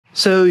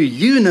So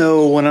you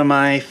know one of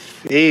my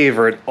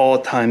favorite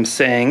all-time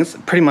sayings,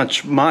 pretty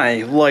much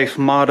my life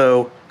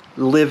motto,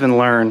 live and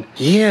learn.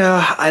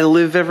 Yeah, I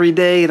live every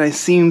day and I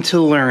seem to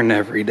learn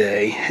every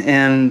day.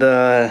 And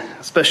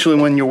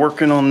especially when you're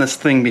working on this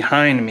thing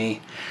behind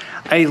me,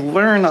 I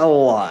learn a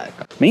lot.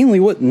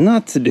 Mainly what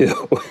not to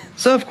do.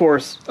 So of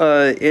course,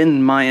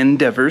 in my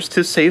endeavors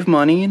to save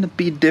money and to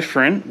be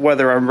different,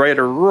 whether I'm right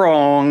or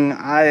wrong,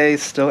 I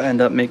still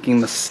end up making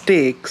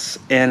mistakes,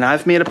 and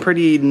I've made a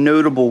pretty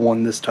notable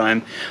one this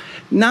time.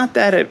 Not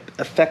that it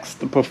affects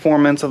the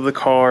performance of the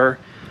car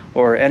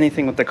or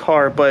anything with the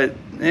car, but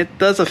it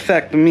does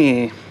affect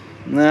me.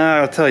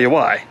 I'll tell you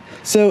why.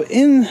 So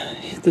in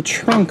the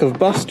trunk of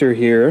Buster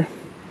here,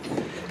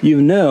 you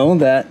know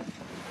that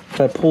if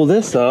I pull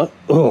this up,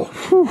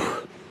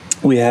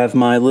 we have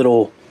my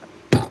little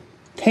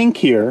tank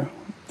here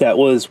that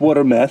was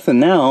water meth, and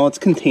now it's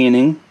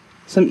containing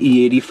some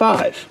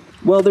E85.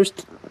 Well, there's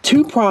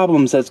two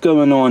problems that's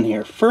going on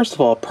here. First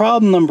of all,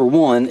 problem number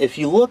one, if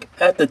you look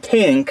at the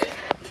tank,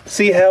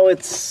 see how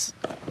it's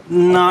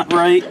not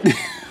right?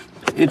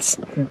 It's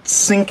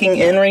sinking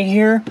in right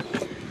here.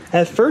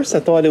 At first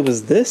I thought it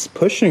was this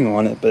pushing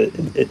on it, but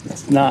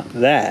it's not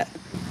that,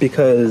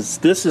 because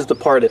this is the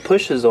part it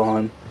pushes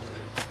on,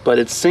 but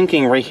it's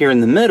sinking right here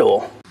in the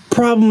middle.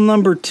 Problem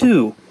number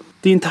two,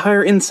 the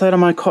entire inside of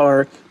my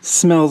car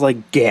smells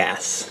like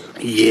gas.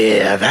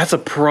 Yeah, that's a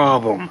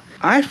problem.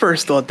 I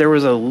first thought there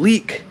was a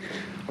leak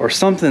or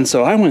something,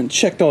 so I went and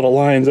checked all the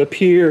lines up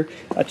here.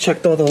 I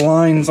checked all the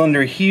lines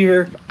under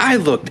here. I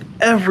looked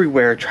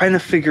everywhere trying to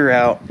figure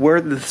out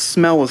where the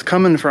smell was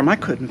coming from. I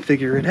couldn't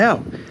figure it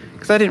out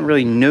because I didn't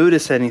really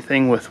notice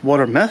anything with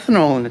water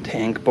methanol in the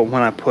tank, but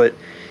when I put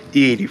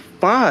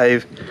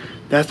E85,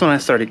 that's when I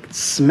started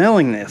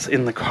smelling this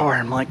in the car.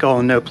 I'm like, oh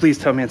no, please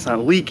tell me it's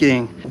not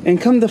leaking. And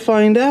come to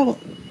find out,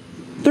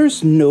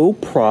 there's no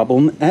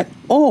problem at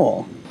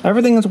all.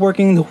 Everything is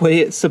working the way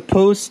it's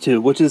supposed to,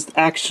 which is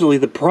actually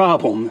the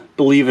problem,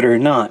 believe it or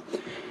not.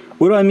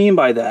 What do I mean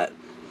by that?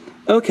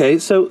 Okay,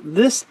 so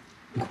this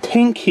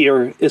tank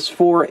here is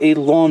for a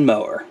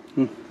lawnmower.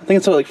 I think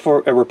it's like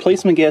for a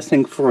replacement gas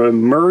tank for a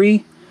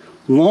Murray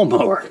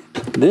lawnmower.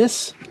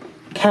 This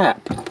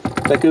cap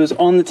that goes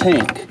on the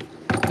tank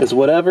is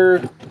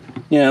whatever,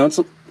 you know, it's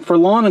for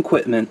lawn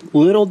equipment.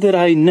 Little did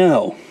I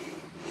know,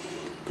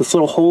 this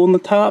little hole in the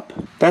top,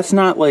 that's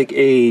not like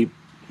a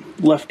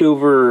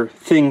leftover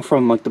thing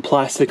from like the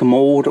plastic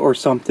mold or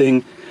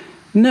something.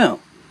 No,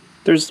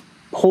 there's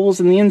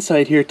holes in the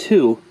inside here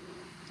too.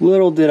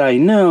 Little did I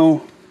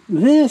know,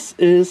 this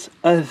is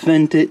a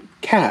vented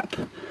cap.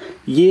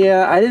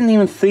 Yeah, I didn't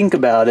even think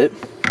about it,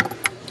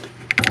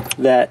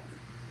 that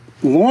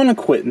lawn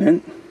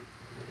equipment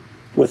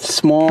with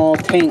small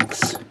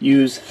tanks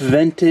use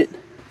vented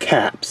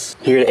caps.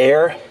 Hear the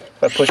air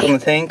if I push on the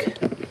tank,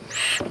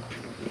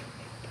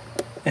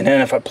 and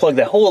then if I plug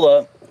that hole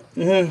up,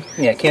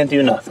 yeah, can't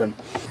do nothing.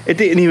 It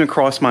didn't even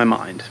cross my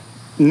mind,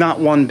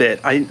 not one bit.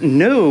 I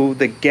know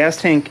the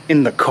gas tank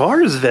in the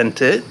car is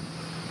vented.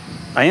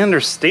 I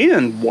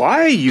understand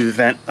why you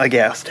vent a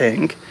gas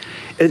tank.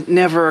 It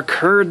never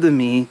occurred to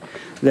me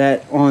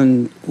that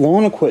on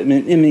lawn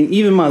equipment, I mean,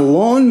 even my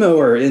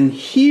lawnmower in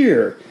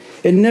here,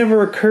 it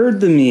never occurred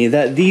to me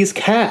that these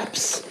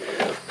caps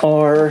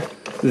are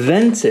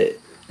vented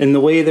in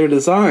the way they're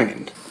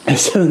designed. And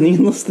so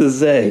needless to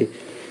say,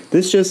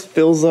 this just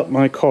fills up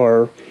my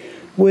car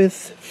with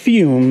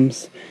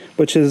fumes,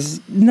 which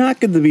is not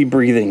good to be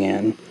breathing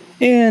in.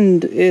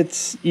 And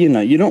it's, you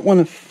know, you don't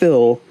want to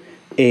fill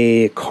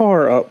a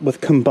car up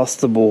with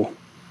combustible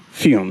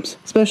fumes,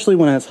 especially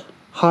when it's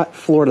hot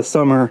Florida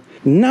summer.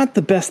 Not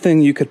the best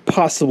thing you could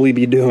possibly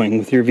be doing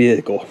with your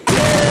vehicle.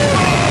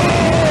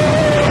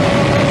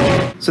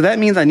 So that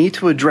means I need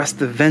to address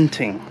the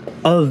venting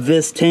of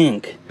this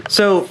tank.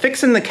 So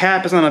fixing the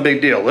cap is not a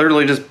big deal.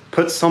 Literally just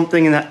put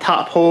something in that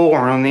top hole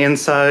or on the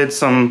inside,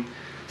 some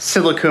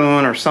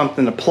silicone or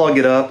something to plug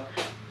it up.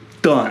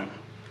 Done.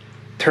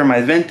 Turn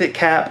my vented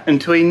cap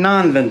into a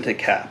non-vented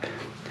cap.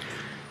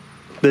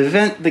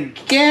 The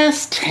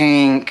gas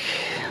tank,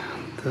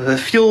 the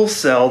fuel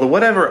cell, the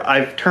whatever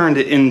I've turned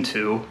it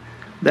into,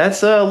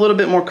 that's a little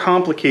bit more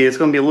complicated. It's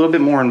going to be a little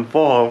bit more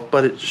involved,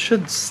 but it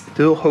should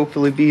still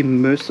hopefully be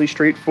mostly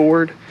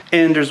straightforward.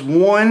 And there's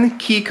one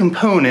key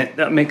component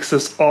that makes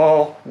this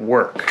all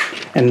work,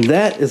 and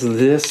that is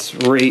this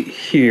right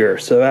here.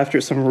 So after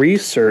some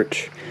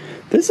research,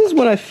 this is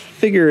what I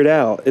figured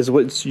out is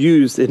what's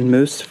used in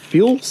most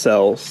fuel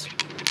cells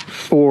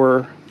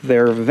for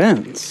their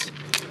vents.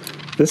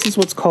 This is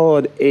what's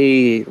called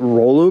a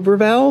rollover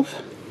valve,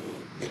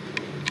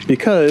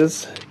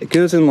 because it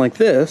goes in like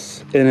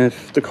this, and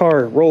if the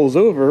car rolls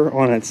over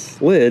on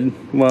its lid,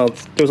 well,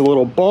 there's a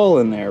little ball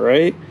in there,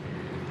 right?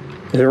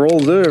 If it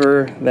rolls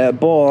over, that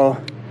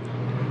ball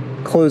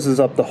closes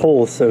up the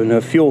hole so no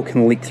fuel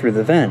can leak through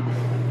the vent.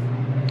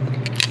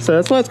 So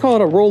that's why it's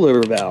called a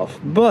rollover valve.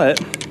 But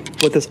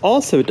what this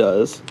also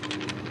does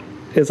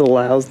is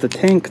allows the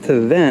tank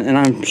to vent, and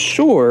I'm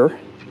sure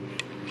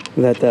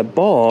that that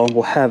ball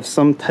will have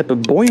some type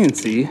of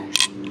buoyancy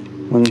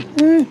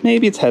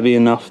Maybe it's heavy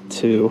enough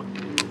to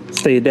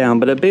stay down,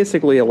 but it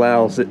basically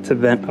allows it to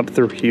vent up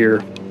through here.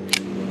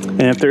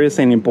 And if there is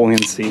any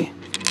buoyancy,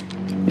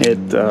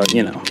 it,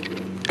 you know,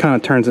 kind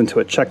of turns into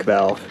a check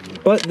valve.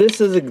 But this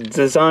is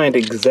designed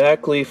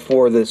exactly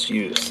for this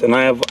use. And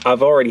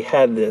I've already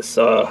had this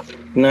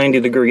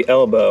 90-degree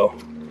elbow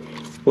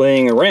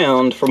laying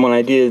around from when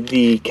I did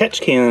the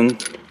catch can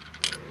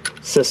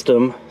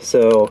system.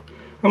 So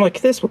I'm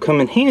like, this will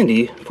come in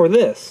handy for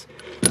this.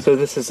 So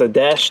this is a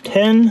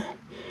 -10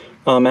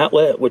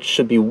 outlet, which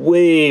should be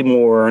way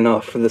more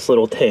enough for this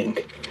little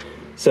tank.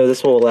 So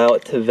this will allow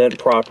it to vent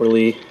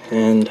properly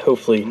and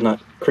hopefully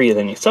not create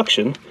any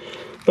suction.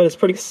 But it's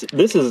pretty,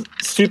 this is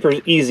super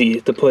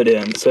easy to put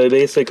in. So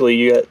basically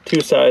you got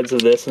two sides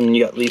of this and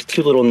you got these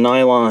two little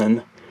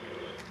nylon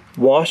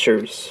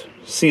washers,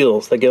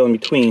 seals that go in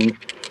between.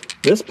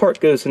 This part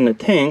goes in the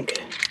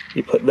tank,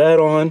 you put that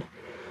on,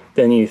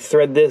 then you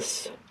thread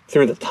this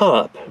through the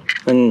top,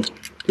 and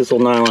these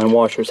little nylon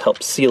washers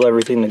help seal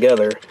everything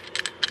together.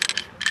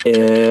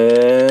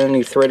 And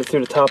you thread it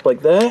through the top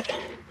like that,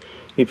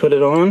 you put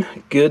it on,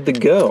 good to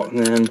go.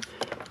 And then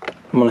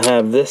I'm gonna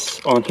have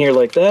this on here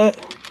like that.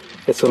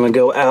 It's gonna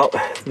go out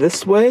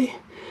this way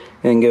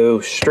and go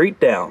straight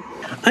down.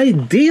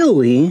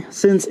 Ideally,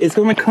 since it's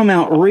gonna come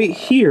out right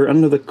here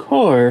under the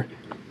car,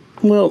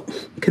 well,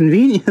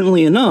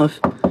 conveniently enough,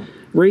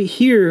 right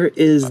here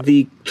is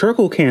the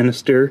charcoal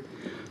canister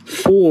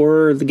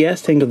for the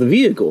gas tank of the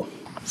vehicle.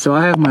 So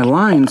I have my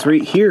lines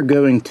right here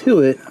going to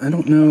it. I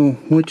don't know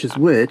which is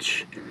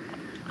which.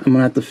 I'm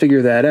gonna have to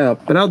figure that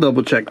out, but I'll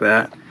double check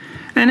that.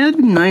 And it'd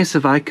be nice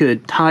if I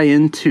could tie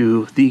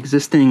into the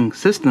existing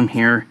system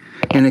here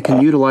and it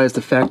can utilize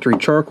the factory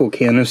charcoal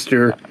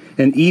canister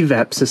and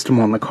evap system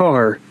on the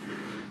car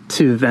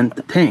to vent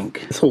the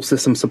tank. This whole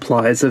system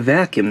supplies a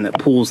vacuum that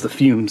pulls the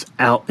fumes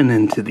out and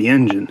into the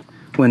engine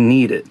when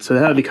needed. So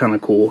that'd be kind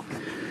of cool.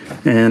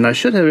 And I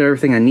should have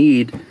everything I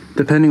need,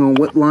 depending on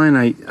what line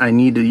I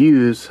need to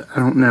use. I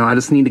don't know, I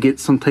just need to get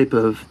some type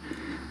of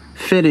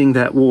fitting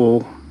that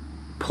will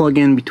plug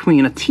in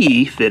between, a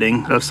T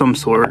fitting of some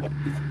sort,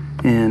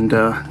 and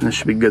this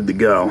should be good to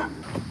go.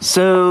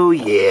 So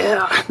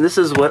yeah, this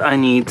is what I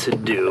need to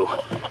do.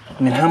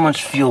 I mean, how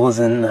much fuel is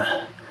in the...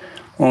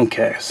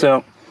 Okay,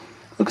 so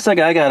looks like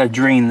I gotta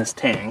drain this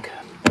tank.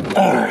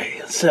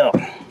 Alright, so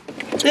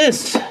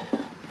this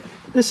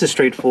is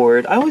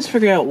straightforward. I always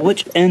figure out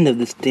which end of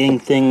this dang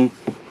thing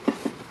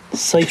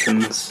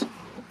siphons.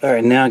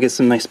 Alright, now I get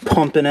some nice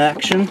pumping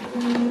action.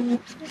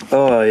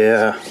 Oh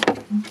yeah.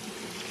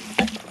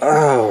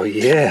 Oh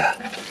yeah.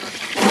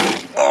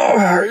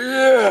 Oh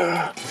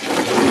yeah.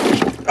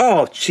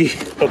 Oh gee.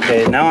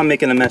 Okay, now I'm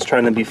making a mess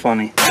trying to be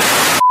funny.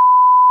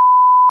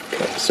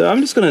 Okay, so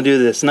I'm just gonna do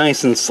this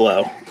nice and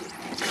slow.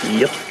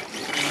 Yep.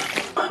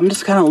 I'm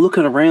just kind of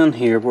looking around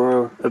here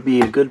where would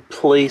be a good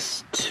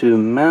place to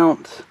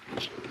mount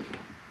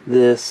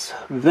this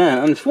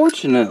vent.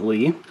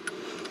 Unfortunately,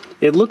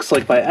 it looks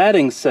like by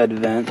adding said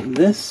vent,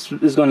 this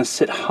is going to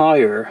sit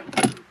higher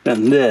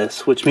than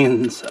this, which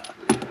means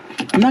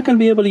I'm not going to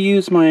be able to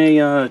use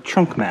my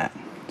trunk mat.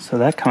 So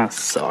that kind of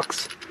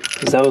sucks,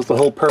 because that was the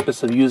whole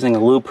purpose of using a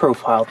low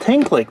profile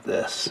tank like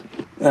this.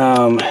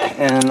 And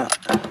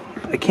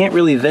I can't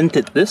really vent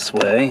it this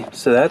way,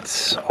 so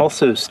that's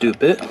also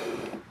stupid.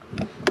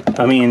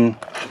 I mean,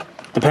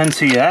 depends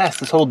who you ask.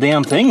 This whole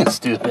damn thing is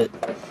stupid.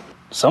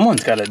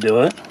 Someone's got to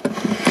do it.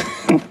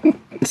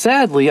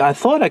 Sadly, I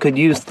thought I could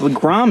use the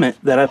grommet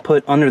that I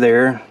put under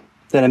there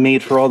that I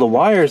made for all the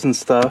wires and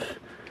stuff.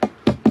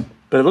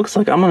 But it looks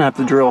like I'm going to have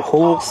to drill a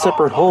whole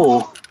separate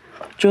hole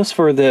just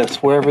for this,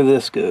 wherever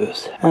this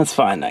goes. That's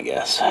fine, I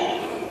guess.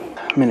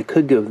 I mean, it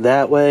could go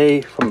that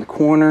way from the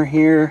corner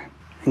here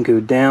and go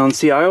down.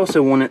 See, I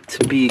also want it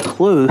to be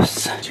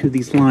close to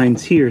these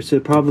lines here, so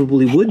it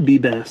probably would be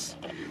best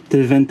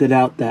to vent it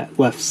out that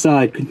left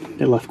side,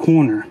 that left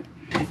corner.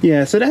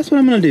 Yeah, so that's what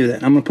I'm gonna do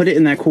then. I'm gonna put it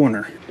in that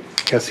corner.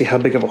 Gotta see how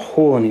big of a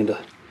hole I need to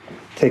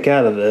take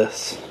out of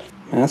this.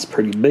 That's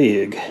pretty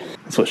big.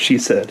 That's what she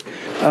said.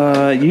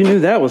 You knew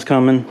that was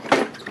coming.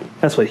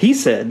 That's what he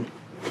said.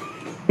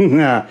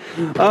 Nah.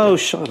 Oh,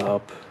 shut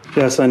up.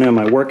 Yes, I know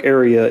my work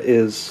area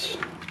is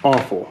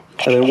awful.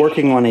 I've been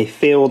working on a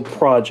failed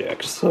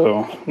project,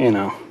 so, you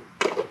know,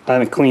 I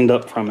haven't cleaned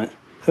up from it.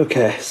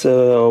 Okay,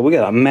 so we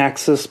gotta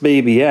max this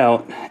baby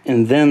out,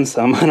 and then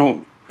some. I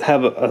don't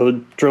have a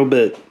drill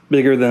bit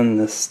bigger than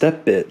the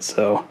step bit,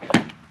 so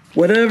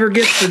whatever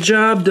gets the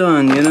job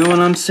done, you know what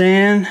I'm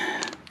saying?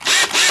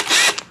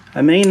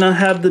 I may not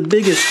have the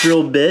biggest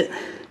drill bit,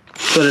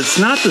 but it's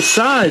not the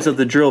size of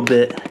the drill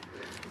bit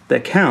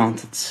that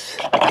counts. It's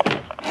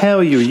how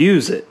you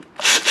use it.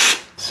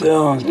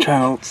 So I'm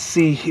trying to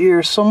see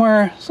here,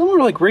 somewhere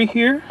like right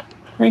here.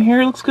 Right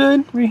here looks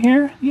good. Right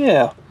here,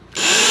 yeah.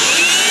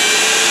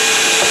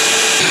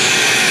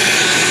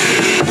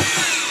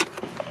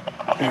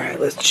 All right,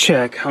 let's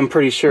check. I'm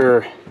pretty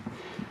sure.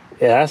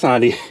 Yeah,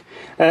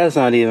 that's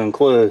not even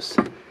close.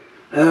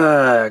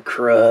 Ah,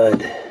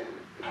 crud.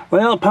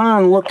 Well,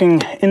 upon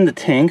looking in the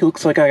tank, it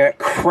looks like I got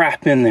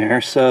crap in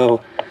there.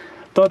 So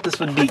Thought this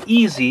would be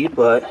easy,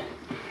 but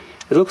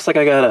it looks like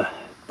I gotta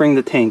bring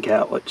the tank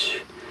out,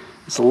 which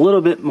is a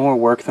little bit more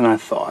work than I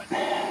thought.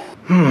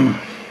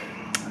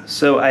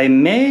 So I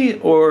may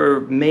or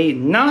may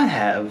not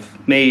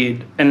have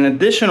made an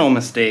additional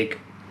mistake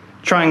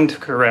trying to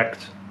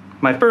correct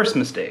my first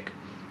mistake.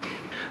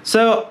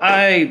 So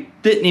I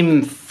didn't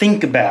even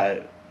think about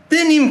it.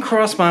 Didn't even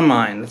cross my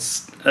mind.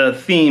 It's a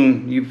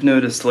theme you've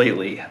noticed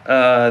lately,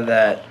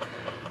 that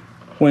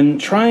when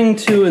trying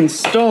to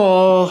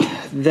install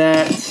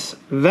that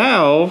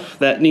valve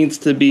that needs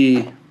to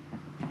be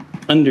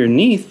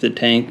underneath the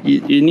tank,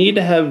 you need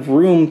to have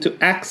room to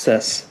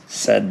access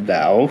said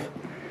valve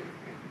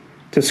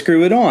to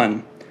screw it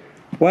on.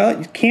 Well,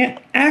 you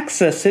can't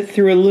access it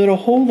through a little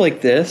hole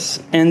like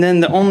this, and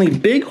then the only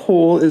big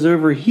hole is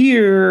over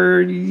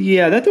here.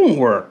 Yeah, that don't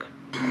work.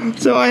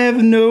 So I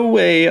have no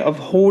way of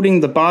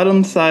holding the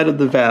bottom side of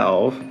the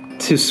valve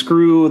to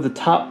screw the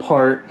top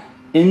part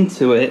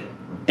into it,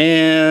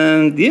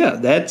 and yeah,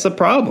 that's a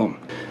problem.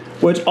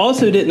 Which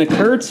also didn't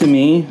occur to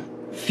me,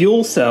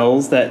 fuel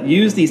cells that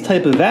use these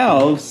type of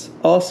valves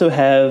also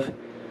have,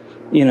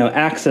 you know,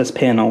 access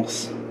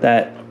panels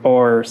that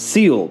are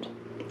sealed.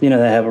 You know,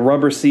 they have a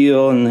rubber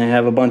seal and they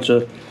have a bunch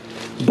of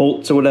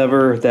bolts or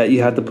whatever that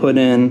you have to put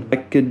in. I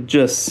could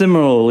just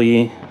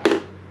similarly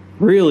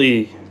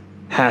really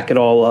hack it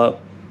all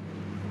up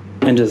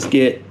and just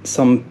get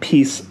some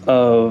piece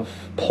of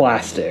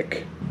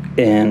plastic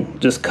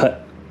and just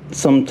cut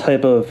some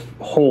type of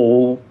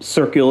hole,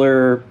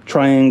 circular,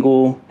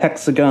 triangle,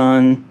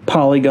 hexagon,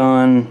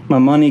 polygon, my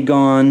money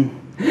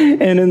gone,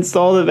 and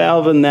install the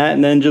valve in that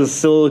and then just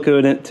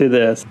silicone it to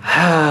this.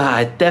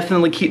 I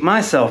definitely keep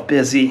myself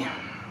busy.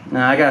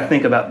 Now I gotta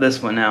think about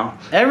this one now.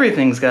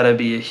 Everything's gotta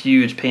be a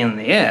huge pain in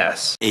the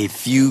ass. A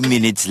few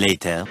minutes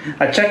later.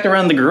 I checked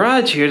around the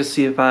garage here to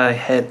see if I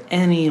had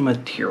any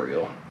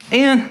material.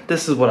 And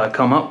this is what I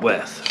come up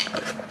with.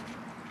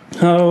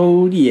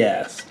 Oh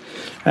yes.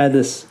 I had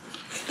this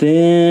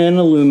thin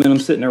aluminum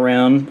sitting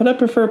around, but I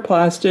prefer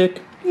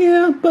plastic.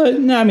 Yeah, but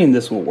I mean,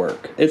 this will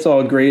work. It's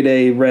all grade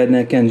A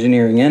redneck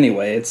engineering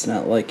anyway. It's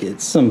not like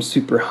it's some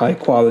super high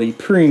quality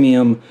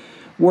premium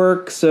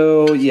work.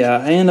 So yeah,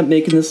 I end up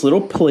making this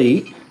little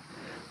plate.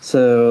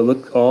 So it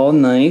looked all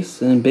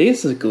nice, and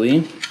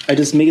basically I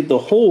just made the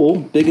hole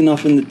big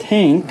enough in the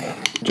tank.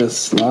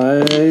 Just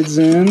slides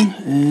in,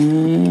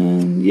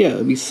 and yeah,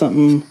 it'll be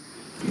something.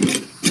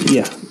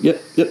 Yeah,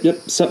 yep,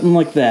 something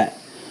like that.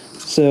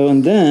 So,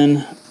 and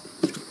then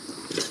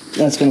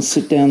that's going to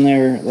sit down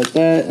there like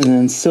that, and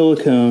then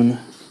silicone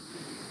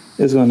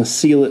is going to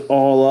seal it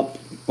all up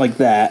like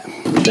that.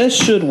 This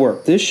should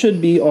work. This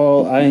should be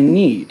all I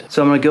need.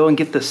 So I'm going to go and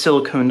get the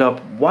siliconed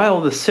up.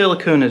 While the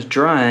silicone is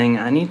drying,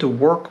 I need to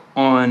work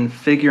on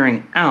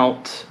figuring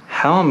out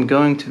how I'm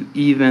going to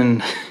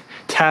even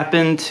tap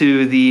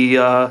into the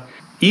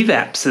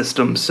evap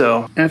system.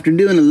 So after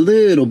doing a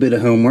little bit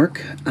of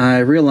homework, I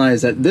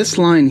realized that this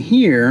line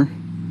here,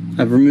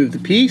 I've removed the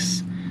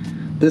piece.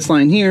 This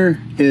line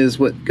here is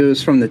what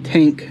goes from the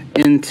tank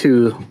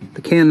into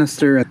the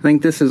canister. I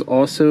think this is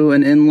also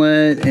an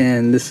inlet,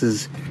 and this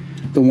is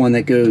the one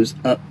that goes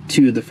up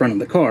to the front of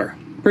the car.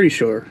 Pretty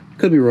sure.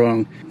 Could be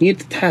wrong. You need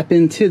to tap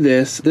into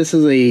this. This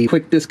is a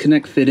quick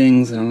disconnect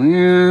fittings. I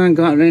haven't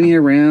gotten any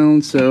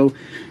around, so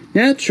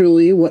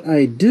naturally what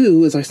I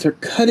do is I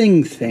start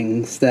cutting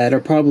things that are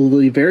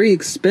probably very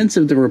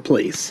expensive to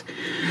replace,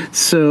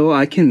 so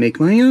I can make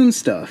my own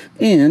stuff.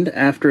 And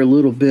after a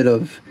little bit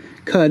of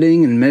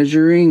cutting and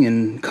measuring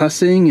and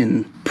cussing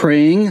and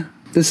praying,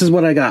 this is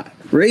what I got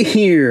right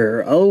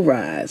here. All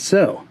right,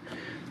 so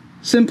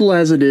simple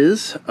as it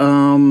is.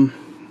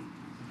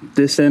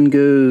 This end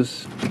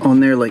goes on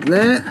there like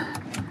that.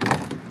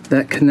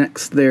 That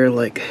connects there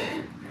like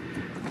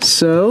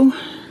so.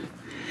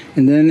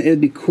 And then it'd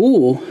be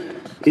cool.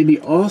 It'd be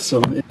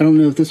awesome. I don't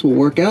know if this will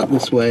work out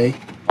this way,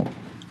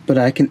 but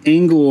I can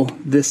angle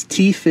this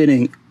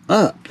T-fitting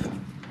up.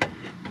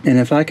 And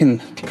if I can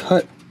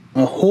cut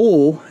a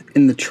hole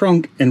in the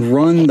trunk and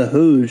run the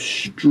hose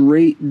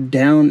straight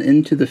down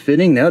into the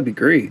fitting, that would be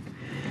great.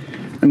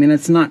 I mean,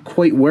 it's not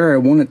quite where I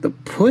wanted to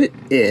put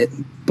it,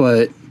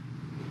 but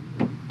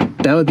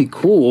that would be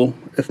cool.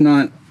 If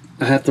not,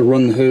 I have to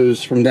run the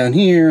hose from down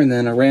here and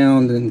then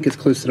around and gets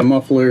close to the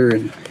muffler.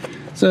 And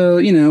so,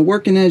 you know,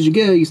 working as you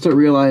go, you start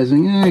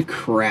realizing,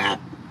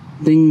 crap.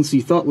 Things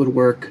you thought would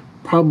work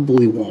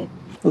probably won't.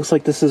 Looks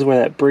like this is where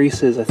that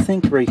brace is. I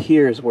think right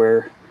here is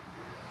where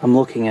I'm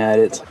looking at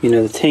it. You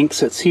know, the tank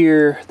sits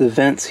here, the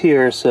vent's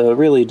here, so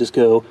really just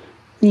go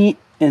and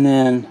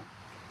then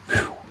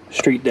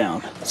straight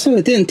down. So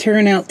it didn't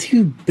turn out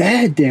too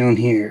bad down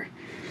here.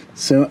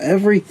 So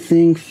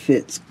everything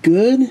fits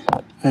good.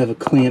 I have a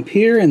clamp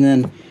here, and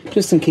then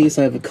just in case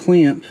I have a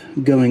clamp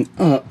going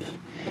up,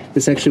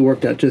 this actually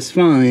worked out just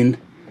fine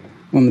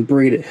on the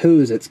braided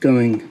hose that's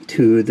going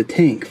to the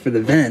tank for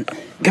the vent.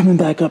 Coming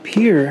back up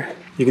here,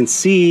 you can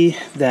see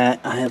that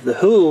I have the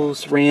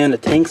hose ran, the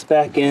tank's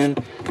back in,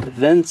 the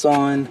vent's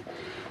on.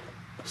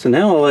 So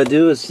now all I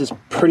do is just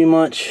pretty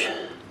much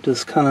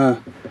just kind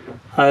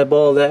of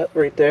eyeball that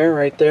right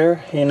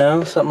there, you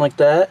know, something like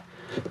that.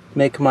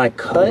 Make my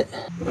cut.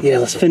 Yeah,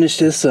 let's finish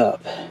this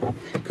up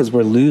because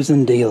we're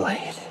losing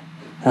daylight.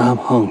 I'm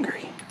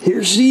hungry.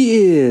 Here she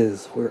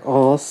is. We're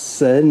all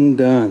said and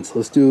done. So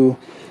let's do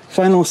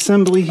final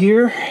assembly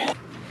here.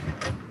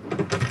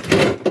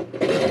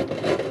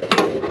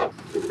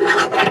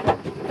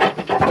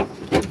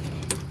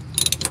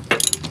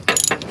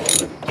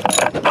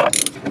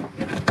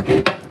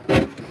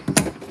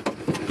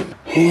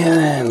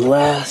 And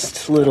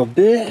last little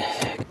bit.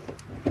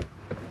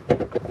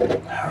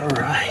 All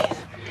right,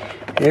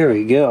 there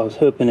we go. I was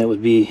hoping it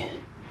would be,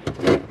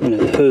 you know,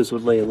 the hose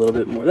would lay a little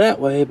bit more that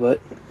way,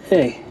 but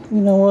hey, you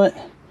know what?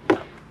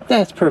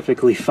 That's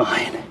perfectly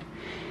fine.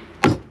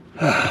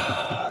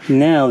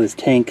 Now this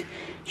tank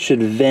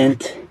should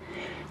vent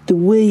the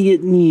way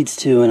it needs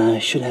to, and I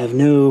should have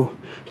no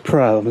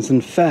problems. In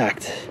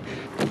fact,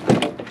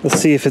 let's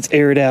see if it's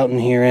aired out in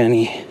here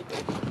any.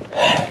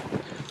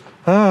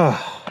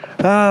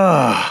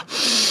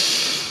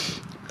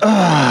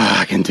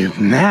 I can do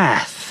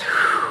math.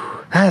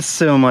 That's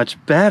so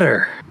much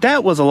better.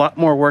 That was a lot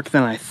more work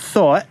than I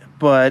thought,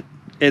 but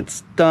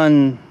it's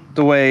done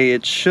the way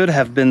it should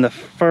have been the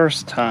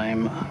first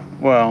time.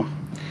 Well,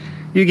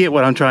 you get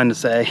what I'm trying to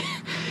say.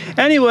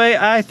 Anyway,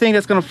 I think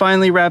that's gonna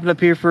finally wrap it up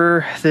here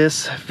for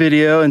this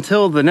video.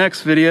 Until the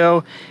next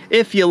video,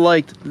 if you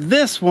liked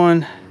this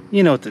one,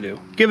 you know what to do.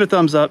 Give it a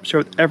thumbs up, share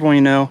with everyone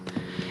you know.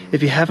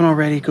 If you haven't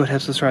already, go ahead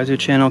and subscribe to the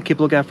channel. Keep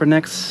a lookout for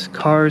next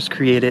Karz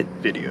Kreated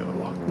video.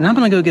 And I'm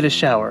gonna go get a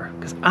shower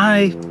because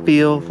I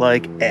feel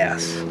like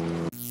ass.